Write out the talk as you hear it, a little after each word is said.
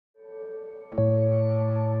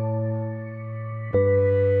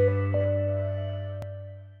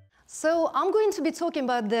So I'm going to be talking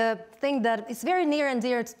about the thing that is very near and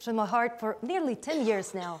dear to my heart for nearly 10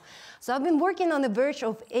 years now. So I've been working on the verge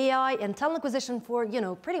of AI and talent acquisition for,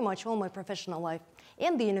 pretty much all my professional life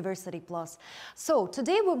and the university plus. So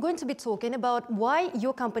today we're going to be talking about why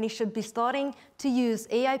your company should be starting to use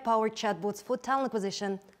AI-powered chatbots for talent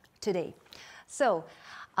acquisition today. So,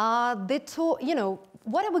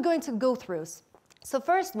 what are we going to go through? So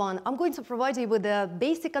first one, I'm going to provide you with a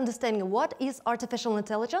basic understanding of what is artificial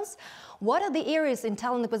intelligence, what are the areas in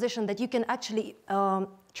talent acquisition that you can actually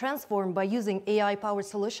transform by using AI-powered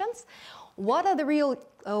solutions, what are the real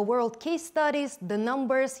world case studies, the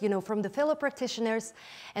numbers, from the fellow practitioners,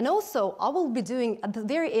 and also I will be doing, at the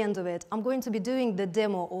very end of it, I'm going to be doing the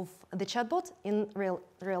demo of the chatbot in real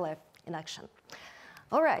life, in action.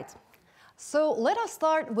 All right. So let us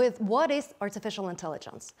start with what is artificial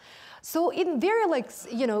intelligence. So in very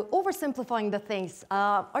oversimplifying the things,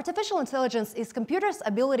 artificial intelligence is computers'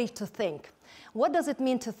 ability to think. What does it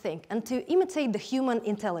mean to think? And to imitate the human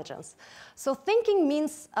intelligence. So thinking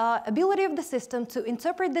means ability of the system to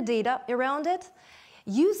interpret the data around it,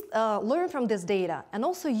 learn from this data, and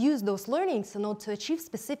also use those learnings in order to achieve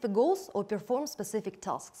specific goals or perform specific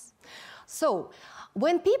tasks. So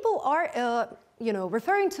when people are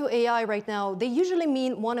referring to AI right now, they usually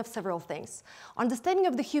mean one of several things. Understanding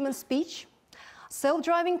of the human speech,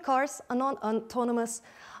 self-driving cars, autonomous,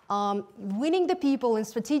 winning the people in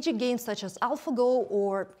strategic games such as AlphaGo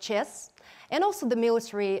or chess, and also the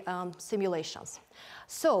military simulations.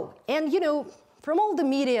 So, and from all the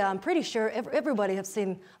media, I'm pretty sure everybody has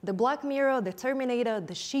seen the Black Mirror, the Terminator,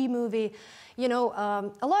 the She movie.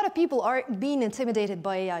 A lot of people are being intimidated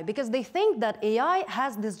by AI because they think that AI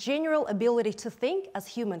has this general ability to think as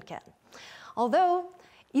human can. Although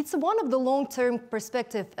it's one of the long-term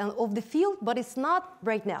perspective of the field, but it's not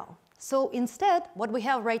right now. So instead, what we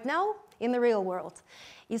have right now in the real world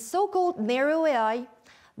is so-called narrow AI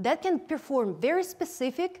that can perform very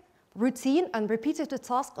specific, routine and repetitive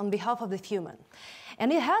tasks on behalf of the human.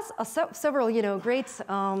 And it has several great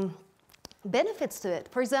benefits to it.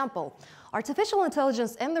 For example, artificial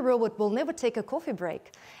intelligence and the robot will never take a coffee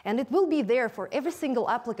break, and it will be there for every single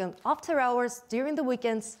applicant after hours, during the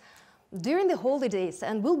weekends, during the holidays,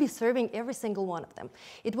 and will be serving every single one of them.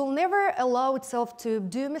 It will never allow itself to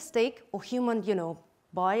do a mistake or human,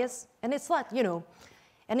 bias, and it's not,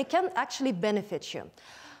 and it can actually benefit you.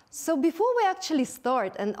 So before we actually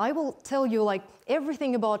start, and I will tell you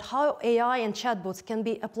everything about how AI and chatbots can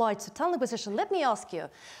be applied to talent acquisition, let me ask you,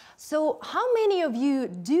 so how many of you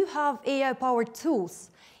do have AI-powered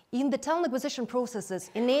tools in the talent acquisition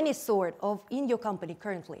processes in any sort in your company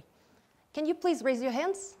currently? Can you please raise your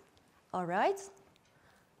hands? All right.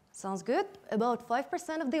 Sounds good. About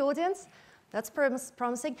 5% of the audience. That's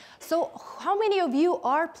promising. So how many of you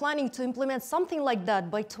are planning to implement something like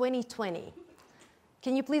that by 2020?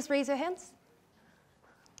 Can you please raise your hands?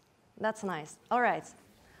 That's nice. All right.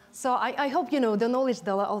 So I hope you know the knowledge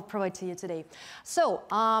that I'll provide to you today. So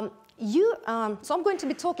I'm going to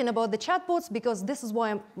be talking about the chatbots because this is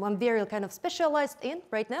why I'm very kind of specialized in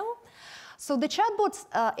right now. So the chatbots,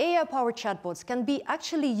 AI-powered chatbots, can be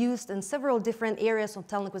actually used in several different areas of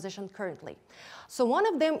talent acquisition currently. So one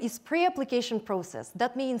of them is pre-application process.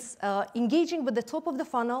 That means engaging with the top of the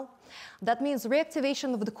funnel. That means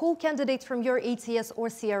reactivation of the cold candidates from your ATS or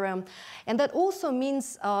CRM. And that also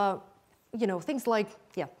means things like,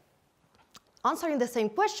 answering the same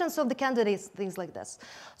questions of the candidates, things like this.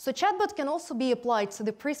 So chatbot can also be applied to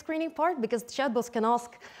the pre-screening part because chatbots can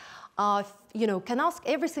ask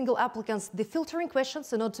every single applicant the filtering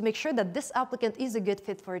questions in order to make sure that this applicant is a good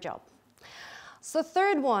fit for a job. So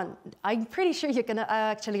third one, I'm pretty sure you can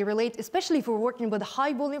actually relate, especially if we're working with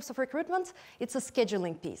high volumes of recruitment, it's a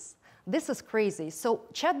scheduling piece. This is crazy. So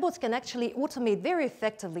chatbots can actually automate very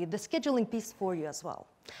effectively the scheduling piece for you as well.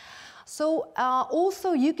 So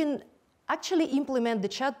also you can actually implement the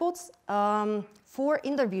chatbots for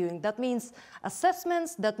interviewing. That means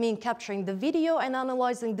assessments, that means capturing the video and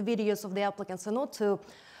analyzing the videos of the applicants in order to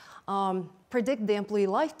predict the employee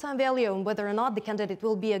lifetime value and whether or not the candidate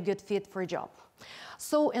will be a good fit for a job.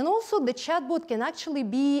 So, and also the chatbot can actually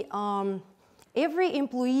be every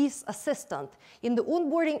employee's assistant in the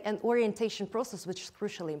onboarding and orientation process, which is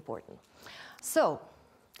crucially important. So,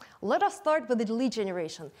 let us start with the lead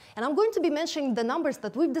generation. And I'm going to be mentioning the numbers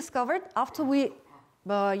that we've discovered after we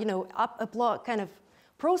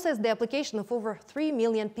process the application of over 3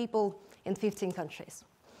 million people in 15 countries.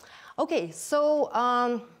 Okay, so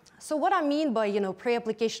So what I mean by,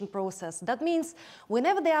 pre-application process, that means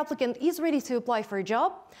whenever the applicant is ready to apply for a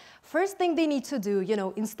job, first thing they need to do,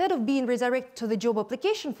 instead of being redirected to the job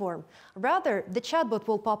application form, rather the chatbot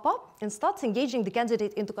will pop up and start engaging the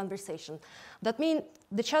candidate into conversation. That means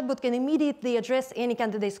the chatbot can immediately address any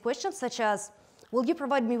candidate's questions, such as, will you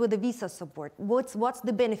provide me with a visa support? What's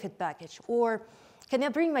the benefit package? Or can I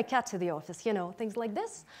bring my cat to the office? Things like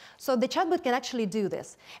this. So the chatbot can actually do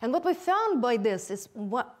this. And what we found by this is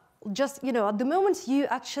at the moment you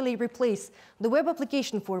actually replace the web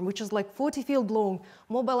application form, which is like 40 field long,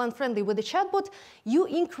 mobile and friendly, with the chatbot, you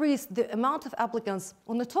increase the amount of applicants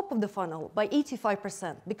on the top of the funnel by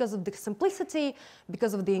 85% because of the simplicity,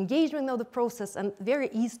 because of the engagement of the process, and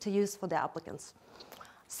very easy to use for the applicants.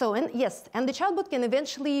 So, and the chatbot can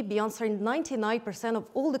eventually be answering 99% of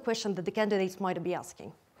all the questions that the candidates might be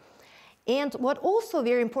asking. And what also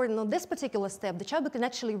very important on this particular step, the chatbot can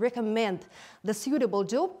actually recommend the suitable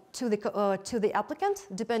job to the applicant,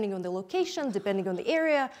 depending on the location, depending on the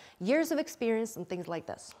area, years of experience, and things like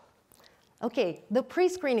this. Okay, the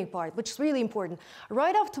pre-screening part, which is really important.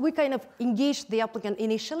 Right after we kind of engage the applicant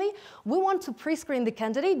initially, we want to pre-screen the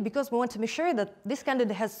candidate because we want to make sure that this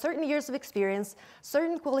candidate has certain years of experience,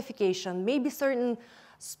 certain qualification, maybe certain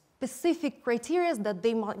specific criteria that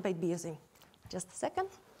they might be using. Just a second.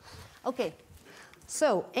 Okay,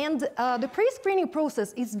 so, and the pre-screening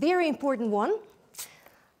process is very important one.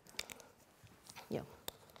 Yeah.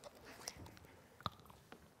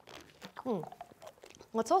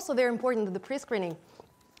 What's also very important in the pre-screening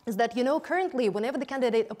is that, currently, whenever the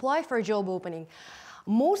candidate apply for a job opening,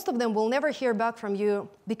 most of them will never hear back from you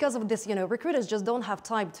because of this, recruiters just don't have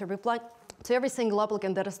time to reply to every single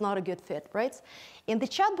applicant that is not a good fit, right? And the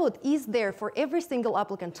chatbot is there for every single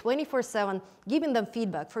applicant 24/7, giving them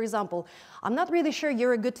feedback. For example, I'm not really sure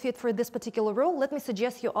you're a good fit for this particular role. Let me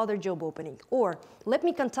suggest your other job opening. Or let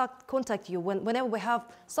me contact you whenever we have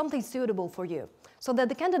something suitable for you, so that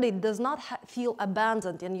the candidate does not feel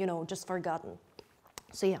abandoned and, just forgotten.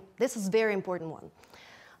 So yeah, this is a very important one.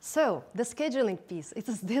 So the scheduling piece,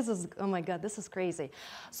 oh my God, this is crazy.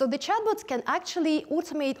 So the chatbots can actually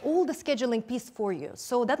automate all the scheduling piece for you.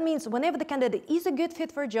 So that means whenever the candidate is a good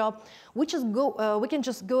fit for a job, we can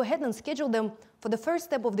just go ahead and schedule them for the first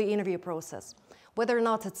step of the interview process. Whether or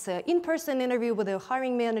not it's an in-person interview with a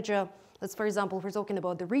hiring manager, let's, for example, if we're talking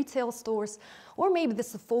about the retail stores, or maybe this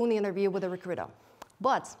is a phone interview with a recruiter.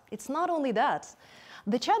 But it's not only that.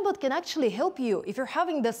 The chatbot can actually help you if you're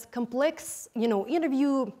having this complex,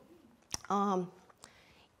 interview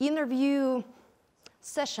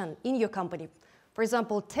session in your company. For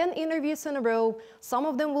example, 10 interviews in a row. Some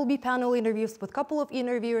of them will be panel interviews with a couple of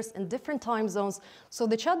interviewers in different time zones. So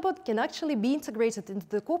the chatbot can actually be integrated into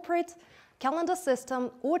the corporate calendar system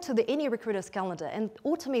or to any recruiter's calendar and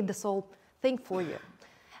automate this whole thing for you,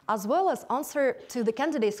 as well as answer to the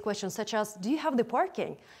candidate's questions such as, do you have the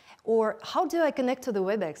parking? Or how do I connect to the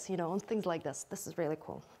WebEx, and things like this. This is really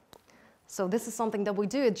cool. So this is something that we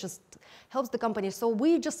do. It just helps the company. So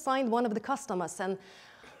we just signed one of the customers, and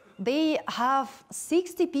they have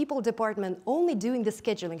 60 people department only doing the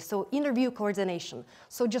scheduling, so interview coordination.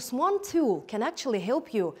 So just one tool can actually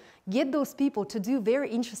help you get those people to do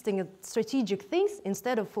very interesting and strategic things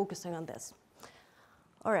instead of focusing on this.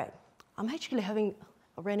 All right, I'm actually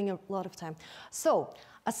running a lot of time. So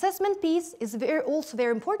assessment piece is also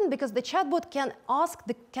very important because the chatbot can ask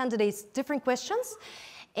the candidates different questions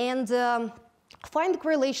and find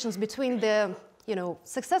correlations between the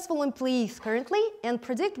successful employees currently and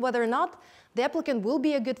predict whether or not the applicant will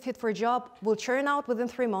be a good fit for a job, will churn out within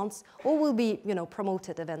 3 months, or will be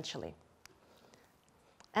promoted eventually.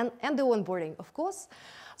 And the onboarding, of course.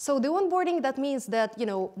 So the onboarding, that means that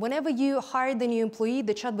whenever you hire the new employee,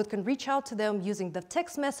 the chatbot can reach out to them using the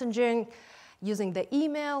text messaging, using the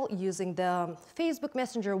email, using the Facebook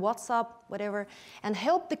Messenger, WhatsApp, whatever, and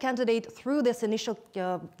help the candidate through this initial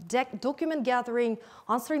document gathering,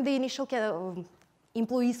 answering the initial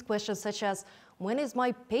employees' questions such as, when is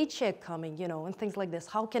my paycheck coming, and things like this.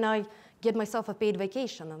 How can I get myself a paid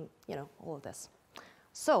vacation, and all of this.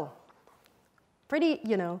 So,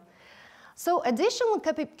 So additional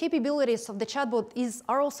capabilities of the chatbot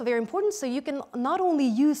are also very important. So you can not only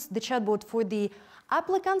use the chatbot for the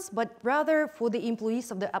applicants, but rather for the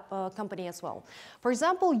employees of the company as well. For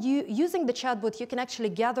example, using the chatbot, you can actually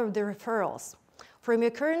gather the referrals from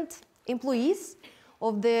your current employees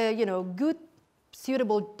of the good,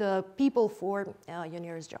 suitable people for your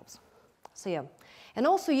nearest jobs. So yeah, and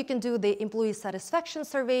also you can do the employee satisfaction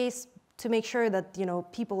surveys to make sure that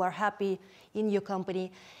people are happy in your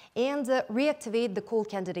company, and reactivate the cold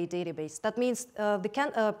candidate database. That means the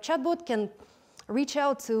chatbot can reach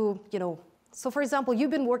out to So for example,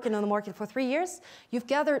 you've been working on the market for 3 years. You've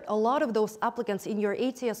gathered a lot of those applicants in your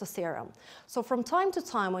ATS or CRM. So from time to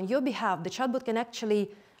time, on your behalf, the chatbot can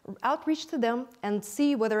actually outreach to them and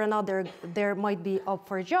see whether or not they might be up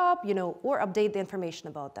for a job, or update the information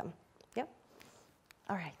about them. Yeah?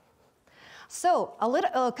 All right. So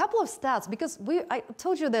a couple of stats, because I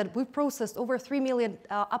told you that we've processed over 3 million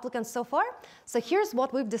applicants so far. So here's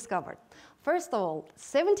what we've discovered. First of all,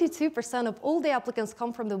 72% of all the applicants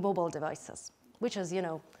come from the mobile devices, which is,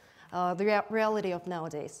 the reality of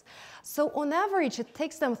nowadays. So on average, it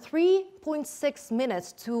takes them 3.6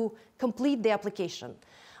 minutes to complete the application.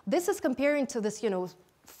 This is comparing to this,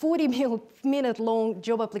 40-minute long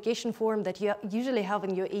job application form that you usually have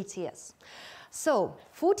in your ATS. So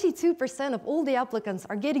 42% of all the applicants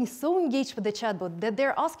are getting so engaged with the chatbot that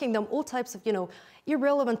they're asking them all types of,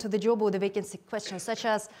 irrelevant to the job or the vacancy questions, such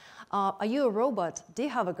as, are you a robot? Do you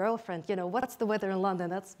have a girlfriend? What's the weather in London?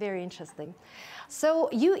 That's very interesting. So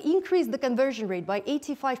you increase the conversion rate by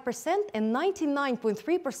 85%, and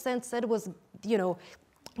 99.3% said it was,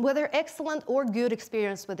 whether excellent or good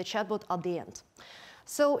experience with the chatbot at the end.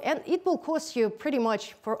 So, and it will cost you pretty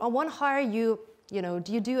much, for one hire you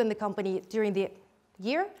do in the company during the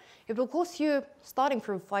year, it will cost you starting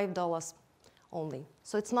from $5 only.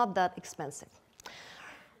 So it's not that expensive.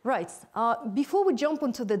 Right, before we jump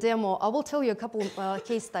into the demo, I will tell you a couple of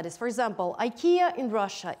case studies. For example, IKEA in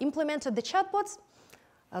Russia implemented the chatbots,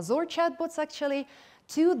 XOR chatbots actually,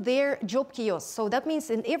 to their job kiosk. So that means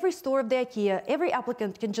in every store of the IKEA, every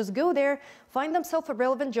applicant can just go there, find themselves a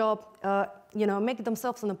relevant job, make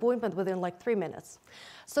themselves an appointment within like 3 minutes.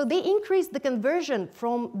 So they increased the conversion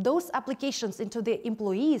from those applications into the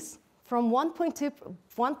employees from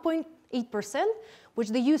 1.8%, which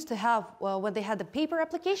they used to have when they had the paper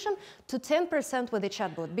application, to 10% with the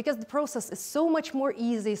chatbot, because the process is so much more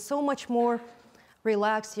easy, so much more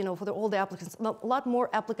relaxed, for all the applicants. A lot more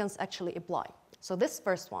applicants actually apply. So this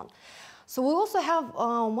first one. So we also have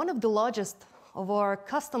one of the largest of our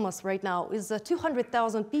customers right now is a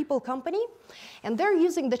 200,000 people company, and they're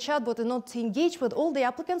using the chatbot in order to engage with all the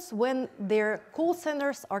applicants when their call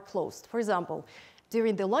centers are closed. For example,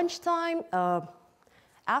 during the lunchtime,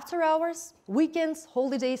 after hours, weekends,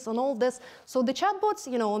 holidays, and all this. So the chatbots,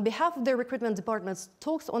 on behalf of their recruitment departments,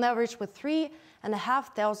 talks on average with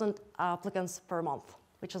 3,500 applicants per month,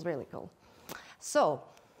 which is really cool. So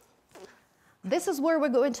this is where we're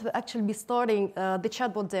going to actually be starting the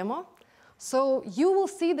chatbot demo. So you will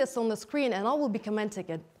see this on the screen, and I will be commenting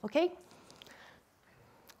it, okay?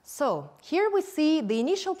 So here we see the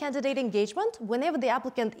initial candidate engagement whenever the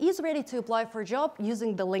applicant is ready to apply for a job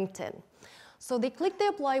using the LinkedIn. So they click the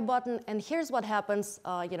apply button, and here's what happens,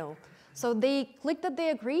 So they click that they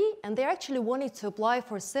agree, and they actually wanted to apply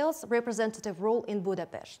for a sales representative role in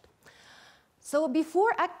Budapest. So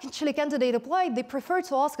before actually candidate applied, they prefer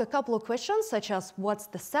to ask a couple of questions, such as what's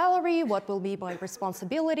the salary, what will be my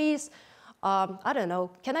responsibilities, I don't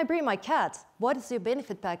know, can I bring my cat? What is your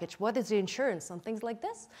benefit package? What is your insurance? And things like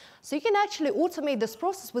this. So you can actually automate this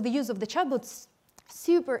process with the use of the chatbots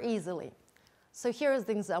super easily. So here is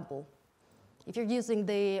the example. If you're using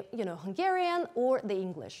the Hungarian or the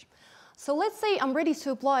English. So let's say I'm ready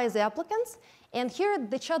to apply as the applicant, and here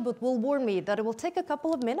the chatbot will warn me that it will take a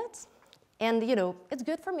couple of minutes, and it's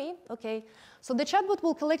good for me, okay. So the chatbot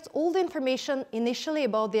will collect all the information initially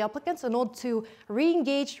about the applicants in order to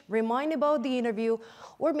re-engage, remind about the interview,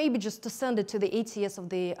 or maybe just to send it to the ATS of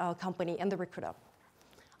the company and the recruiter.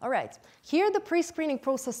 All right, here the pre-screening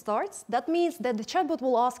process starts. That means that the chatbot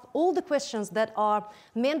will ask all the questions that are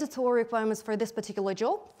mandatory requirements for this particular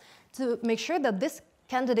job to make sure that this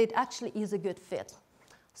candidate actually is a good fit.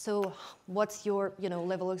 So what's your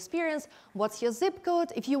level of experience? What's your zip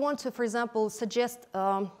code? If you want to, for example, suggest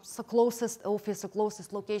the closest office or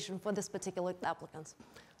closest location for this particular applicant.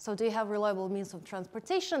 So do you have reliable means of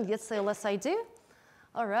transportation? Yes, I do.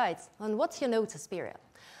 All right, and what's your notice period?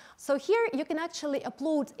 So here you can actually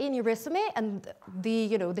upload any resume, and the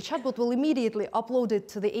chatbot will immediately upload it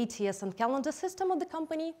to the ATS and calendar system of the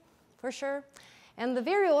company, for sure. And the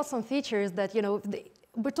very awesome feature is that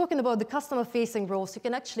we're talking about the customer-facing roles. You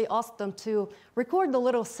can actually ask them to record a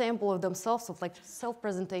little sample of themselves, of like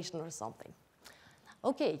self-presentation or something.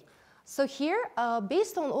 Okay, so here,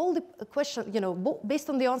 based on all the questions, based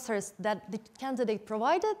on the answers that the candidate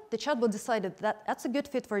provided, the chatbot decided that that's a good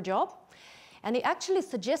fit for a job. And he actually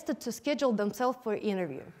suggested to schedule themselves for an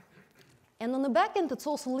interview. And on the back end, it's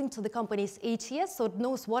also linked to the company's ATS, so it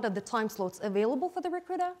knows what are the time slots available for the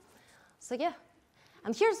recruiter. So yeah.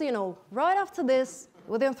 And here's, right after this,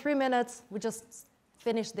 within 3 minutes, we just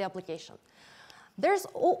finished the application. There's,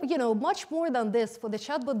 much more than this for the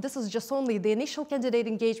chatbot. This is just only the initial candidate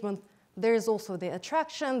engagement, There's also the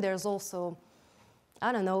attraction. There's also,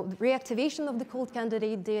 I don't know, the reactivation of the cold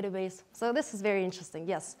candidate database. So this is very interesting,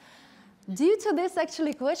 yes. Due to this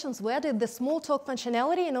actually questions, we added the small talk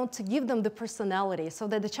functionality, to give them the personality so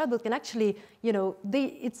that the chatbot can actually,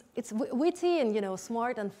 it's witty and,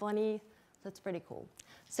 smart and funny. That's pretty cool.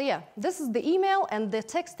 So yeah, this is the email and the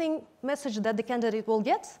texting message that the candidate will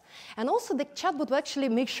get. And also the chatbot will actually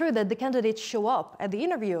make sure that the candidates show up at the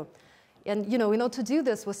interview. And in order to do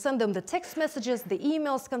this, we'll send them the text messages, the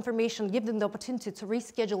emails, confirmation, give them the opportunity to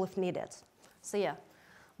reschedule if needed. So yeah,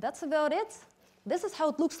 that's about it. This is how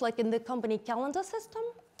it looks like in the company calendar system.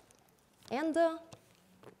 And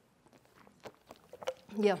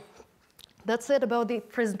yeah, that's it about the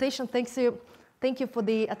presentation. Thank you for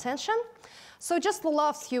the attention. So just the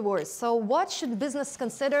last few words. So what should business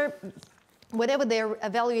consider whenever they're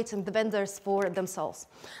evaluating the vendors for themselves?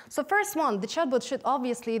 So first one, the chatbot should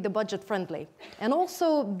obviously be budget friendly. And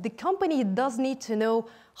also the company does need to know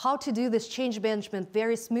how to do this change management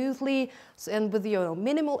very smoothly and with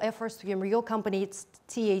minimal efforts to your company's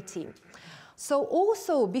TA team. So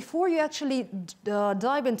also, before you actually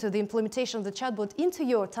dive into the implementation of the chatbot into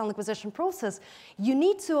your talent acquisition process, you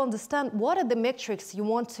need to understand what are the metrics you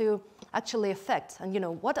want to actually affect,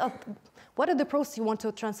 and what are the processes you want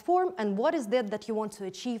to transform, and what is that you want to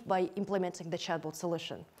achieve by implementing the chatbot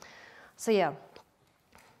solution. So yeah,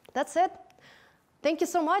 that's it. Thank you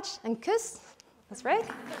so much, and kuss. That's right.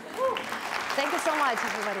 Thank you so much,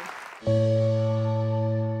 everybody.